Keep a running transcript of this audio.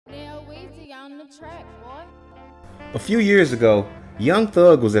A few years ago, Young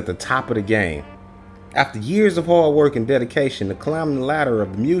Thug was at the top of the game. After years of hard work and dedication to climbing the ladder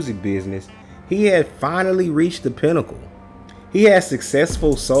of the music business, he had finally reached the pinnacle. He had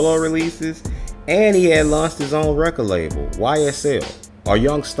successful solo releases, and he had launched his own record label, YSL, or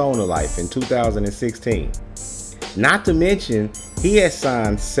Young Stoner Life, in 2016. Not to mention, he had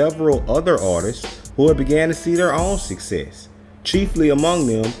signed several other artists who had began to see their own success, chiefly among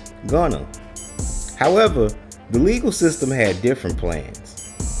them, Gunna. However, the legal system had different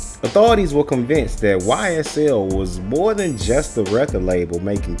plans. Authorities were convinced that YSL was more than just a record label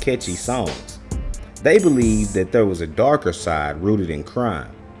making catchy songs. They believed that there was a darker side rooted in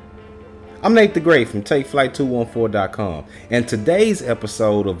crime. I'm Nate the Great from TakeFlight214.com, and today's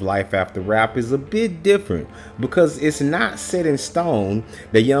episode of Life After Rap is a bit different because it's not set in stone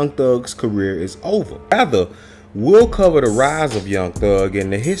that Young Thug's career is over. Rather, we'll cover the rise of Young Thug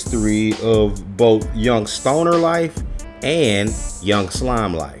and the history of both Young Stoner Life and Young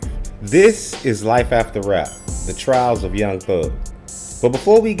Slime Life. This is Life After Rap, the trials of Young Thug. But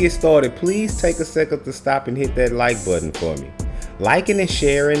before we get started, please take a second to stop and hit that like button for me. Liking and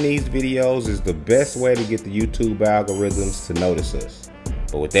sharing these videos is the best way to get the YouTube algorithms to notice us.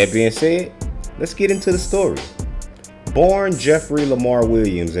 But with that being said, let's get into the story. Born Jeffrey Lamar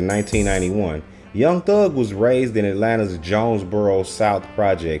Williams in 1991, Young Thug was raised in Atlanta's Jonesboro South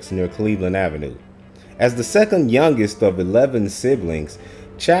Projects near Cleveland Avenue. As the second youngest of 11 siblings,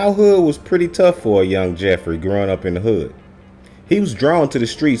 childhood was pretty tough for a young Jeffrey growing up in the hood. He was drawn to the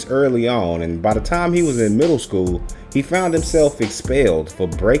streets early on, and by the time he was in middle school, he found himself expelled for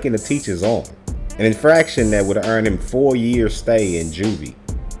breaking a teacher's arm, an infraction that would earn him 4-year stay in juvie.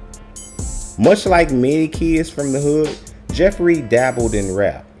 Much like many kids from the hood, Jeffrey dabbled in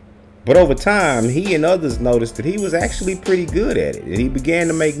rap. But over time, he and others noticed that he was actually pretty good at it, and he began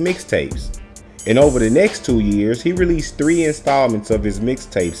to make mixtapes. And over the next 2 years, he released 3 installments of his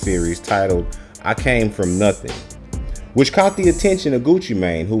mixtape series titled I Came From Nothing, which caught the attention of Gucci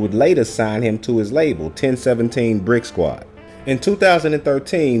Mane, who would later sign him to his label, 1017 Brick Squad. In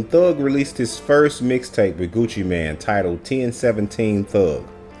 2013, Thug released his first mixtape with Gucci Mane titled 1017 Thug.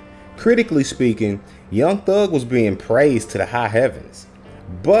 Critically speaking, Young Thug was being praised to the high heavens,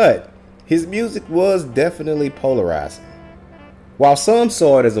 but his music was definitely polarizing. While some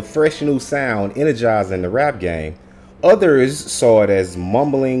saw it as a fresh new sound energizing the rap game, others saw it as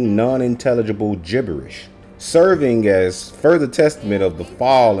mumbling, non-intelligible gibberish, serving as further testament of the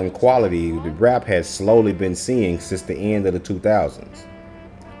fall in quality the rap had slowly been seeing since the end of the 2000s.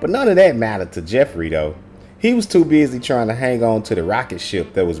 But none of that mattered to Jeffrey though. He was too busy trying to hang on to the rocket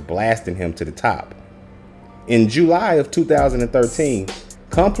ship that was blasting him to the top. In July of 2013,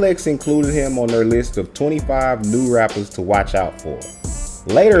 Complex included him on their list of 25 new rappers to watch out for.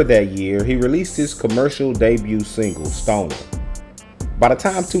 Later that year, he released his commercial debut single, Stoner. By the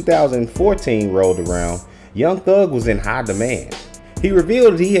time 2014 rolled around, Young Thug was in high demand. He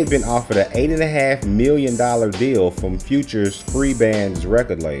revealed that he had been offered an $8.5 million deal from Future's Free Band's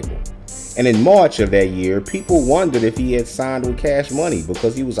record label. And in March of that year, people wondered if he had signed with Cash Money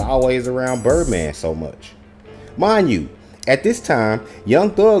because he was always around Birdman so much. Mind you, at this time, Young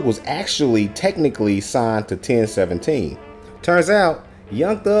Thug was actually technically signed to 1017. Turns out,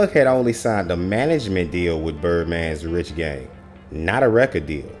 Young Thug had only signed a management deal with Birdman's Rich Gang, not a record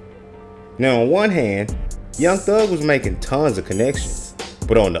deal. Now on one hand, Young Thug was making tons of connections,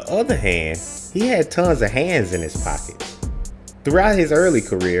 but on the other hand, he had tons of hands in his pockets. Throughout his early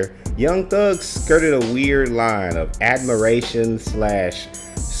career, Young Thug skirted a weird line of admiration /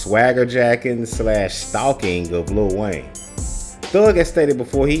 swaggerjacking / stalking of Lil Wayne. Thug had stated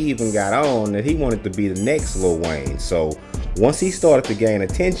before he even got on that he wanted to be the next Lil Wayne, so once he started to gain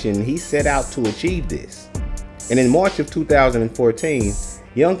attention, he set out to achieve this. And in March of 2014,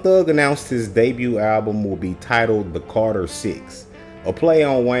 Young Thug announced his debut album will be titled The Carter 6, a play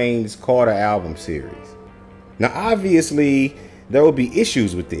on Wayne's Carter album series. Now obviously, there will be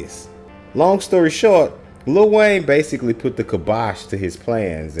issues with this. Long story short, Lil Wayne basically put the kibosh to his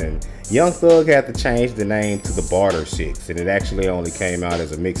plans, and Young Thug had to change the name to The Barter 6, and it actually only came out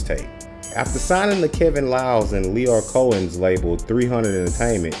as a mixtape. After signing to Kevin Lyles and Lear Cohen's label 300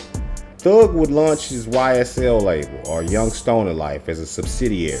 Entertainment, Thug would launch his YSL label, or Young Stoner Life, as a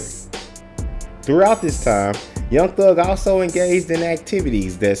subsidiary. Throughout this time, Young Thug also engaged in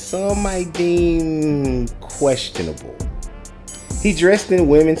activities that some might deem questionable. He dressed in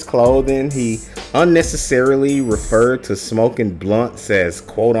women's clothing, he unnecessarily referred to smoking blunts as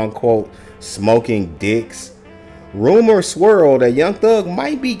quote-unquote smoking dicks. Rumors swirled that Young Thug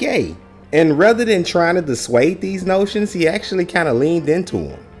might be gay, and rather than trying to dissuade these notions, he actually kind of leaned into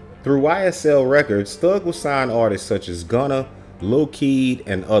them. Through YSL Records, Thug would sign artists such as Gunna, Lil Keed,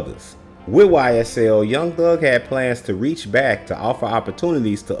 and others. With YSL, Young Thug had plans to reach back to offer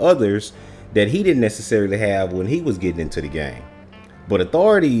opportunities to others that he didn't necessarily have when he was getting into the game. But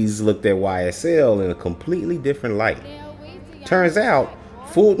authorities looked at YSL in a completely different light. Turns out,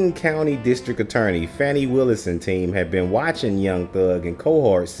 Fulton County District Attorney Fannie Willis and team had been watching Young Thug and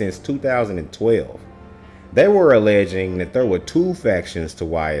cohorts since 2012. They were alleging that there were two factions to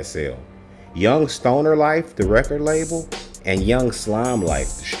YSL: Young Stoner Life, the record label, and Young Slime Life,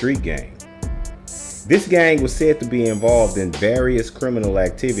 the street gang. This gang was said to be involved in various criminal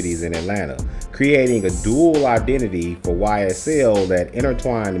activities in Atlanta, creating a dual identity for YSL that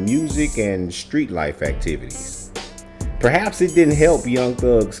intertwined music and street life activities. Perhaps it didn't help Young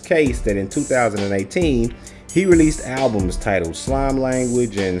Thug's case that in 2018, he released albums titled Slime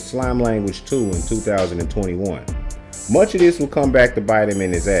Language and Slime Language 2 in 2021. Much of this will come back to bite him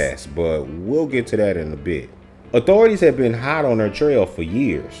in his ass, but we'll get to that in a bit. Authorities have been hot on their trail for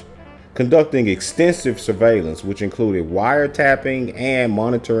years, conducting extensive surveillance which included wiretapping and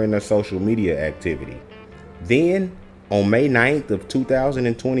monitoring their social media activity. Then, on May 9th of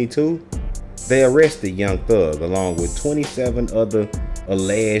 2022, they arrested Young Thug along with 27 other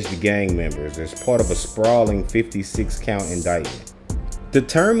alleged gang members as part of a sprawling 56-count indictment.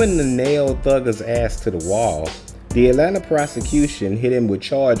 Determined to nail Thugger's ass to the wall, the Atlanta prosecution hit him with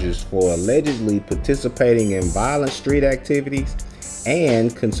charges for allegedly participating in violent street activities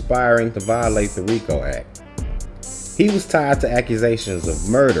and conspiring to violate the RICO Act. He was tied to accusations of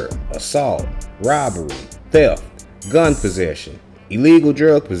murder, assault, robbery, theft, gun possession, illegal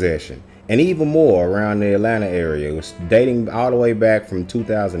drug possession, and even more around the Atlanta area, dating all the way back from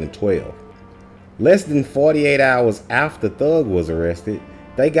 2012. Less than 48 hours after Thug was arrested,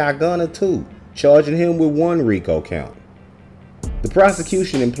 they got Gunna too, charging him with one RICO count. The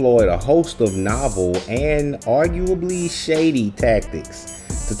prosecution employed a host of novel and arguably shady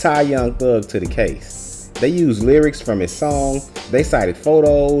tactics to tie Young Thug to the case. They used lyrics from his song, they cited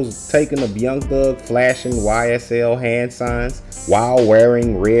photos taken of Young Thug flashing YSL hand signs while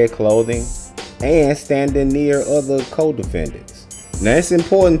wearing red clothing and standing near other co-defendants. Now it's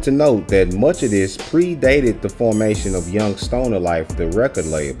important to note that much of this predated the formation of Young Stoner Life, the record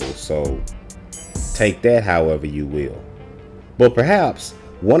label, so take that however you will. But perhaps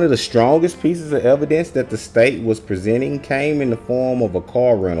one of the strongest pieces of evidence that the state was presenting came in the form of a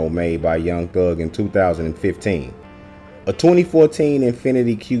car rental made by Young Thug in 2015. A 2014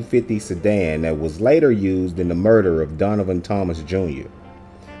 Infiniti Q50 sedan that was later used in the murder of Donovan Thomas Jr.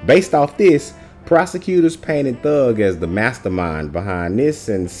 Based off this, prosecutors painted Thug as the mastermind behind this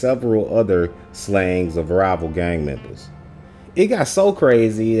and several other slayings of rival gang members. It got so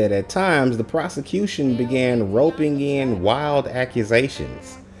crazy that at times the prosecution began roping in wild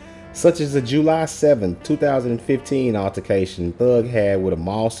accusations, such as the July 7, 2015 altercation Thug had with a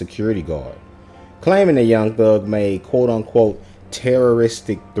mall security guard, claiming that Young Thug made quote-unquote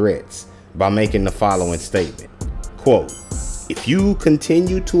terroristic threats by making the following statement, quote, "If you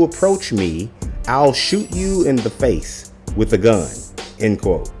continue to approach me, I'll shoot you in the face with a gun," end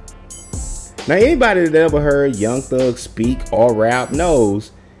quote. Now anybody that ever heard Young Thug speak or rap knows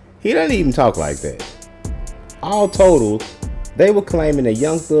he doesn't even talk like that. All totaled, they were claiming that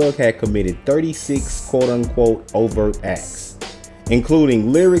Young Thug had committed 36 quote-unquote overt acts,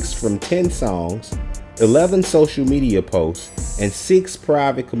 including lyrics from 10 songs, 11 social media posts, and 6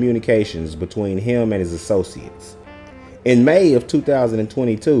 private communications between him and his associates. In May of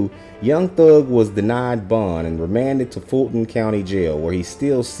 2022, Young Thug was denied bond and remanded to Fulton County Jail, where he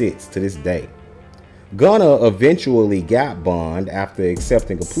still sits to this day. Gunna eventually got bond after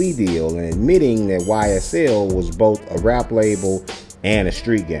accepting a plea deal and admitting that YSL was both a rap label and a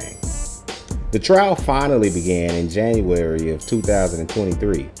street gang. The trial finally began in January of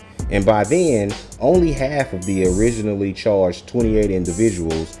 2023, and by then, only half of the originally charged 28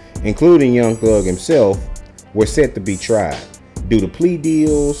 individuals, including Young Thug himself, were set to be tried due to plea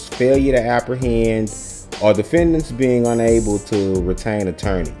deals, failure to apprehend, or defendants being unable to retain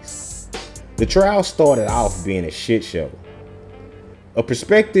attorneys. The trial started off being a shit show. A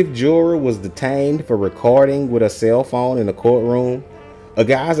prospective juror was detained for recording with a cell phone in the courtroom. A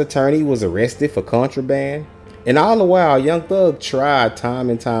guy's attorney was arrested for contraband. And all the while, Young Thug tried time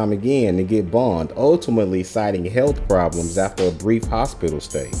and time again to get bond, ultimately citing health problems after a brief hospital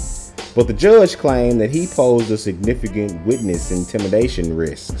stay. But the judge claimed that he posed a significant witness intimidation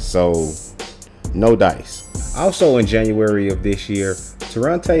risk, so no dice. Also in January of this year,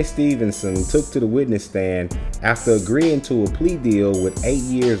 Terrante Stevenson took to the witness stand after agreeing to a plea deal with 8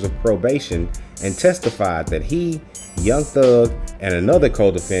 years of probation and testified that he Young Thug and another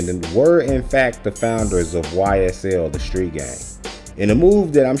co-defendant were in fact the founders of YSL, the street gang, in a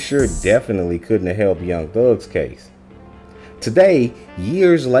move that I'm sure definitely couldn't have helped Young Thug's case. Today,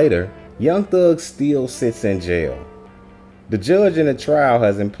 years later, Young Thug still sits in jail. The judge in the trial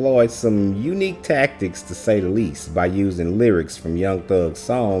has employed some unique tactics, to say the least, by using lyrics from Young Thug's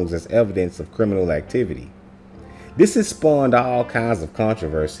songs as evidence of criminal activity. This has spawned all kinds of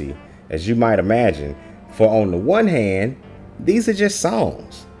controversy, as you might imagine, for on the one hand, these are just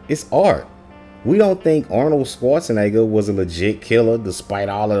songs. It's art. We don't think Arnold Schwarzenegger was a legit killer despite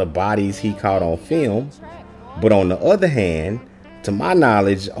all of the bodies he caught on film. But on the other hand, to my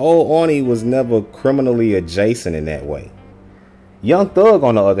knowledge, old Arnie was never criminally adjacent in that way. Young Thug,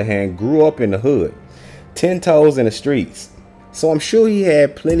 on the other hand, grew up in the hood, 10 toes in the streets. So I'm sure he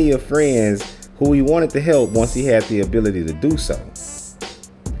had plenty of friends who he wanted to help once he had the ability to do so.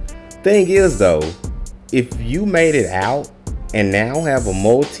 Thing is though, if you made it out and now have a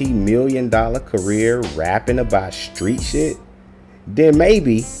multi-million-dollar career rapping about street shit, then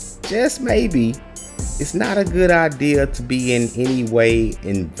maybe, just maybe, it's not a good idea to be in any way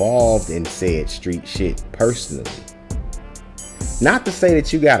involved in said street shit personally. Not to say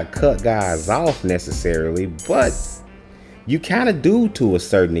that you gotta cut guys off necessarily, but you kinda do to a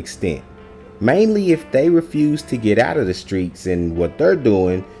certain extent. Mainly if they refuse to get out of the streets and what they're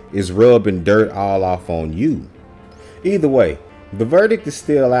doing is rubbing dirt all off on you. Either way, the verdict is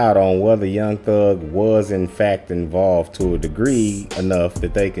still out on whether Young Thug was in fact involved to a degree enough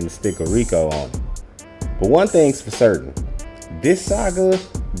that they can stick a RICO on him. But one thing's for certain, this saga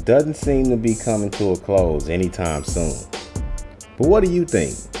doesn't seem to be coming to a close anytime soon. But what do you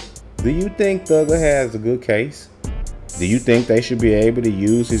think? Do you think Thugger has a good case? Do you think they should be able to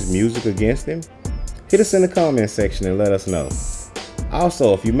use his music against him? Hit us in the comment section and let us know.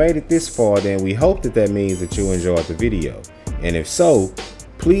 Also, if you made it this far, then we hope that means that you enjoyed the video. And if so,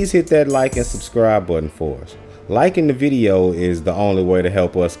 please hit that like and subscribe button for us. Liking the video is the only way to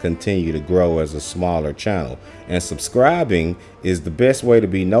help us continue to grow as a smaller channel. And subscribing is the best way to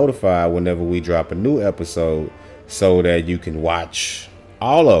be notified whenever we drop a new episode so that you can watch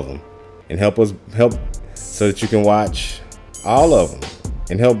all of them and help so that you can watch all of them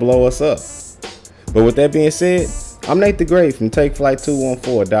and help blow us up. But with that being said, I'm Nate the Great from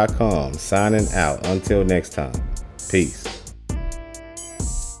TakeFlight214.com signing out. Until next time, peace.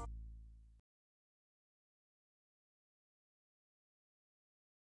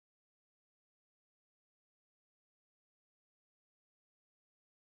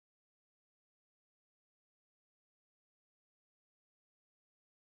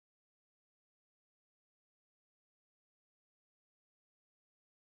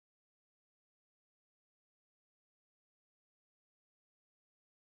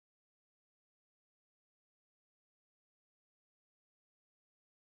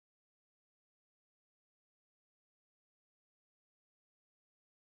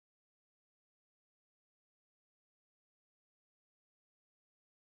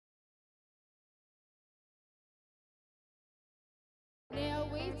 Now,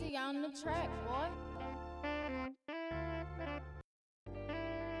 Weezy on the track, boy.